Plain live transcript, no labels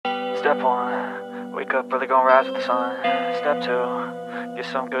Step 1, wake up early, gonna rise with the sun. Step 2, get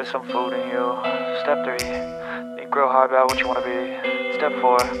some good, some food in you. Step 3, think real hard about what you wanna be. Step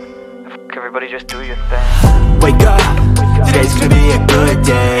 4, fuck everybody, just do your thing. Wake up, today's gonna be a good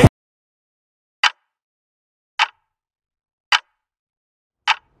day.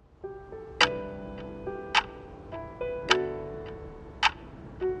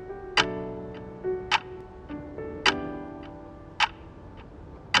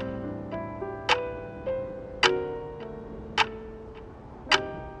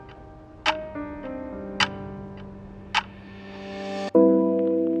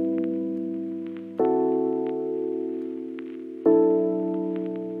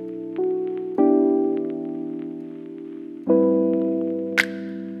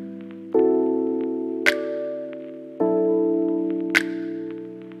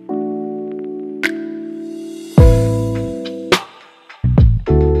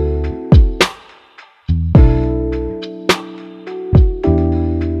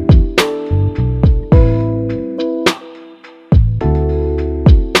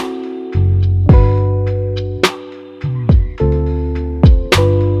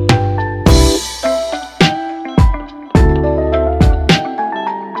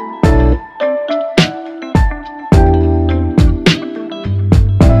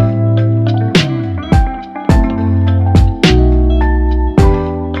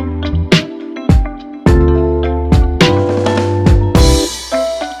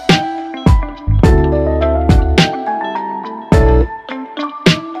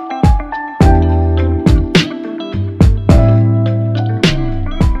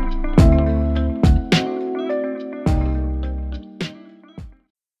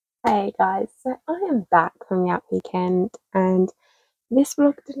 Hey guys, so I am back from YALC weekend, and this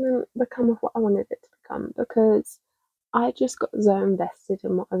vlog didn't become of what I wanted it to become because I just got so invested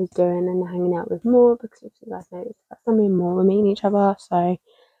in what I was doing and hanging out with more, because as you guys know, it's the first time me and more were meeting each other, so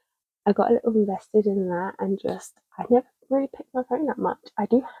I got a little invested in that, and I never really picked my phone that much. I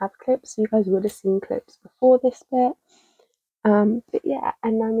do have clips, so you guys would have seen clips before this bit, but yeah.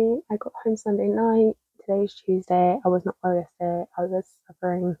 And I mean, I got home Sunday night, today's Tuesday, I was not well yesterday, I was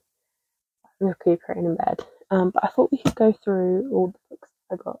suffering, recuperating in bed, but I thought we could go through all the books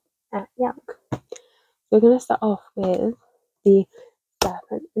I got at YALC. We're going to start off with the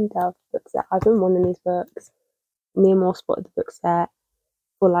Serpent and Dove book set. I've been wanting these books. Me and More spotted the book set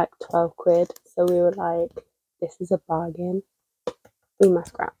for like 12 quid, so we were like, this is a bargain, we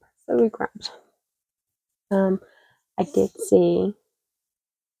must grab. So we grabbed. I did see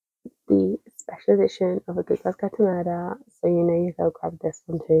the special edition of A Good Girl's Guide to Murder, so you know you go grab this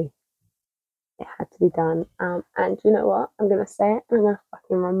one too. It had to be done. And you know what? I'm gonna say it and I'm gonna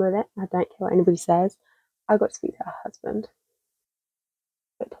fucking run with it. I don't care what anybody says. I got to speak to her husband.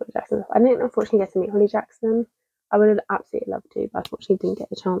 But Holly Jackson. I didn't unfortunately get to meet Holly Jackson. I would have absolutely loved to, but unfortunately didn't get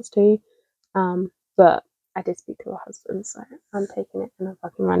the chance to. But I did speak to her husband, so I'm taking it and I'm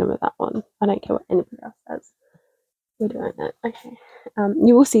fucking running with that one. I don't care what anybody else says. We're doing it. Okay.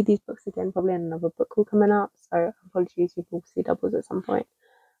 You will see these books again probably in another book haul coming up, so apologies, you will see doubles at some point.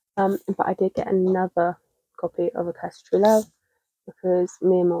 But I did get another copy of A Curse of True Love because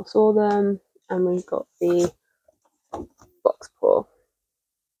me and Mel saw them, and we got the box pour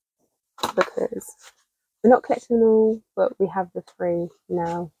because we're not collecting them all, but we have the 3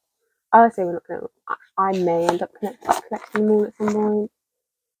 now. I would say we're not going to. I may end up collecting them all at some point.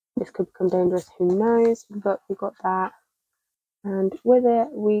 This could become dangerous, who knows? But we got that, and with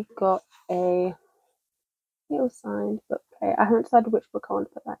it we got a little signed book plate. I haven't decided which book I want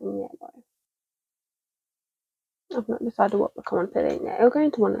to put that in yet, though. I've not decided what book I want to put in yet. It'll go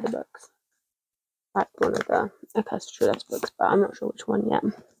into one of the books, like one of the A Curse of True Love books, but I'm not sure which one yet.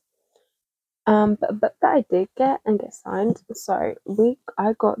 But that I did get and get signed. So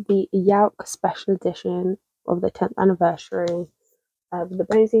I got the YALC special edition of the 10th anniversary of the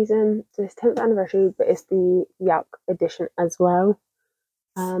Bone Season. So it's 10th anniversary, but it's the YALC edition as well.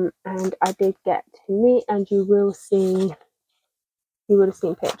 And I did get to meet, and you would have seen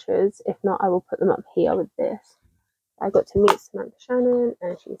pictures. If not, I will put them up here with this. I got to meet Samantha Shannon,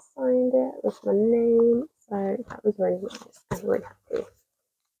 and she signed it with my name, so that was really nice. I'm really happy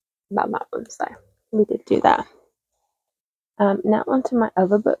about that one, so we did do that. Now on to my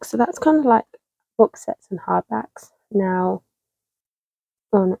other books. So that's kind of like book sets and hardbacks. Now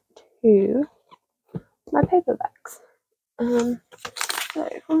on to my paperbacks. So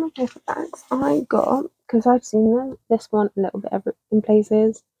for my paperbacks, I got, because I've seen this one a little bit in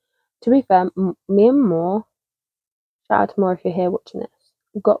places. To be fair, me and More, shout out to More if you're here watching this,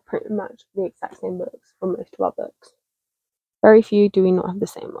 we've got pretty much the exact same books for most of our books. Very few do we not have the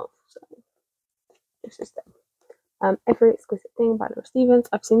same of. So Just this thing. Every Exquisite Thing by Little Stevens.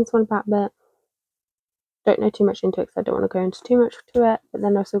 I've seen this one about a bit. Don't know too much into it because I don't want to go into too much to it. But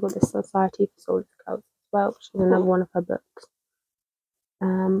then I also got this Society for Soulless Girls as well, which is another one of her books.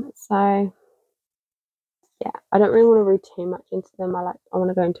 So yeah, I don't really want to read too much into them. I want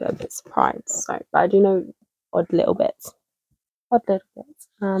to go into it a bit surprised. So, but I do know odd little bits.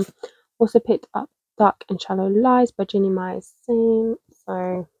 Also picked up Dark and Shallow Lies by Ginny Myers Sane.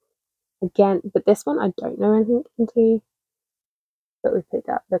 So again, but this one I don't know anything into, but we picked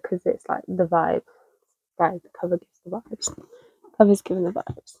up because it's like the vibe. Guys, the cover gives the vibes. Cover's giving the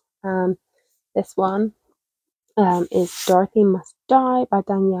vibes. This one is Dorothy Must Die by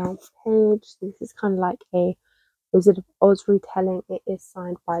Danielle Page. So this is kind of like a Wizard of Oz retelling. It is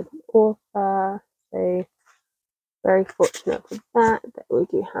signed by the author. So very fortunate for that we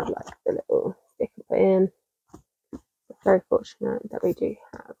do have like the little sticker put in. Very fortunate that we do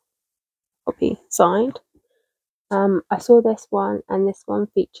have a copy signed. I saw this one, and this one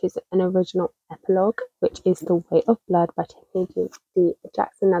features an original epilogue, which is The Weight of Blood by Tiffany D.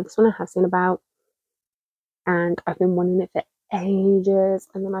 Jackson. Now, this one I have seen about, and I've been wanting it for ages.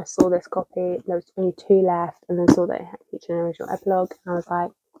 And then I saw this copy, there was only 2 left, and then saw that it had featured an original epilogue, and I was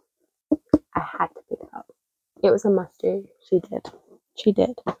like, I had to pick it up. It was a must-do. She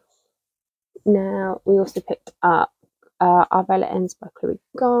did. Now, we also picked up Our Violet Ends by Chloe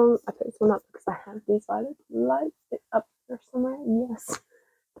Gong. I picked this one up because I have these violet lights up there somewhere. Yes.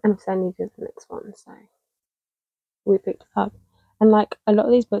 And also I needed the next one, so we picked it up. And like a lot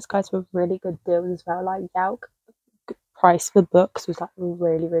of these books, guys, were really good deals as well. Like YALC price for books was like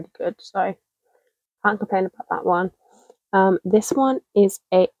really, really good. So can't complain about that one. This one is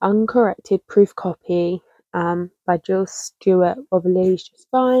a uncorrected proof copy by Jill Stewart of Lily's Just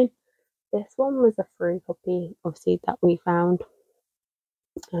Fine. This one was a free copy, obviously, that we found,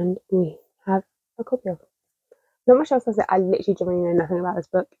 and we have a copy of it. Not much else to say. I literally genuinely know nothing about this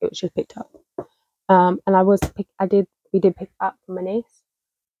book. It was just picked up, and we did pick it up for my niece,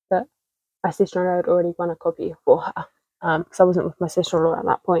 but my sister-in-law had already won a copy for her, because I wasn't with my sister-in-law at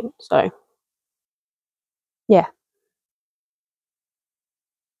that point. So yeah,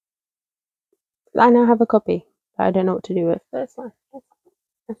 I now have a copy that I don't know what to do with, but it's fine.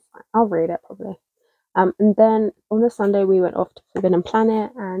 It's fine. I'll read it probably. And then on a Sunday we went off to Forbidden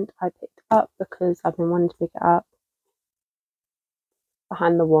Planet, and I picked it up because I've been wanting to pick it up.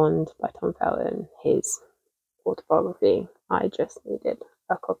 Behind the Wand by Tom Felton, his autobiography. I just needed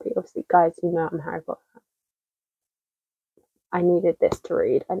a copy. Obviously, guys, you know I'm a Harry Potter fan. I needed this to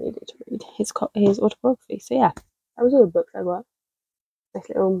read. I needed to read his autobiography. So yeah, that was all the books I got. Nice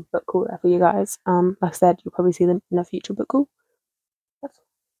little book haul there for you guys. Like I said, you'll probably see them in a future book haul. That's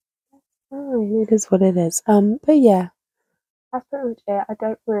fine. It is what it is. But yeah, that's pretty much it. I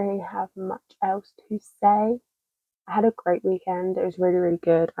don't really have much else to say. I had a great weekend. It was really, really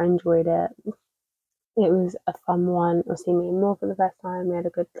good. I enjoyed it. It was a fun one. I'll see me and More for the first time. We had a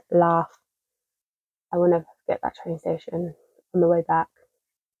good laugh. I will never forget that train station on the way back,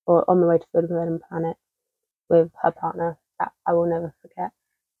 or on the way to Forbidden Planet with her partner. That I will never forget.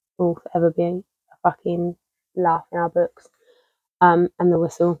 Will forever be a fucking laugh in our books. And the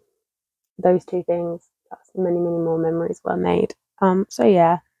whistle. Those 2 things. Plus many, many more memories were made. So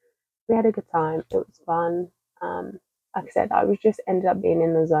yeah, we had a good time. It was fun. Like I said, I was just ended up being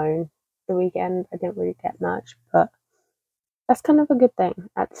in the zone the weekend. I didn't really get much, but that's kind of a good thing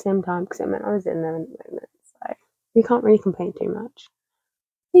at the same time, because it meant I was in there in the moment. So you can't really complain too much.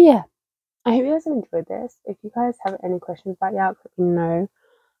 But yeah, I hope you guys have enjoyed this. If you guys have any questions about YALC, let me know.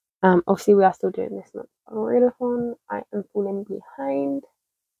 Obviously we are still doing this month on readathon. I am falling behind.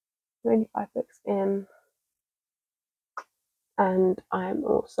 95 books in. And I'm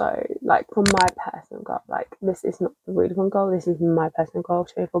also, like, for my personal goal, like, this is not the readathon goal, this is my personal goal,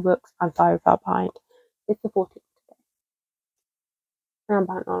 24 books. I'm far behind. It's the 14th today. And I'm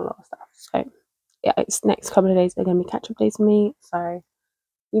behind on a lot of stuff. So, yeah, it's next couple of days are going to be catch-up days for me. So,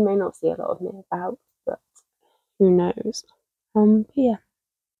 you may not see a lot of me about, but who knows. But yeah.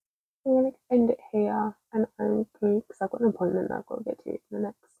 I'm going to end it here. And I'm going, because I've got an appointment that I've got to get to in the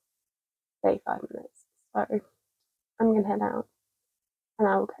next 35 minutes. So, I'm going to head out, and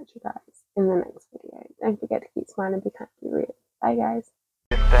I will catch you guys in the next video. Don't forget to keep smiling, be kind, be real. Bye guys.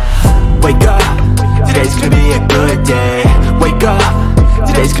 Wake up, today's gonna be a good day. Wake up,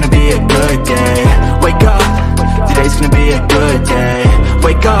 today's gonna be a good day. Wake up, today's gonna be a good day.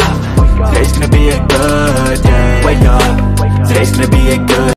 Wake up, today's gonna be a good day. Wake up, today's gonna be a good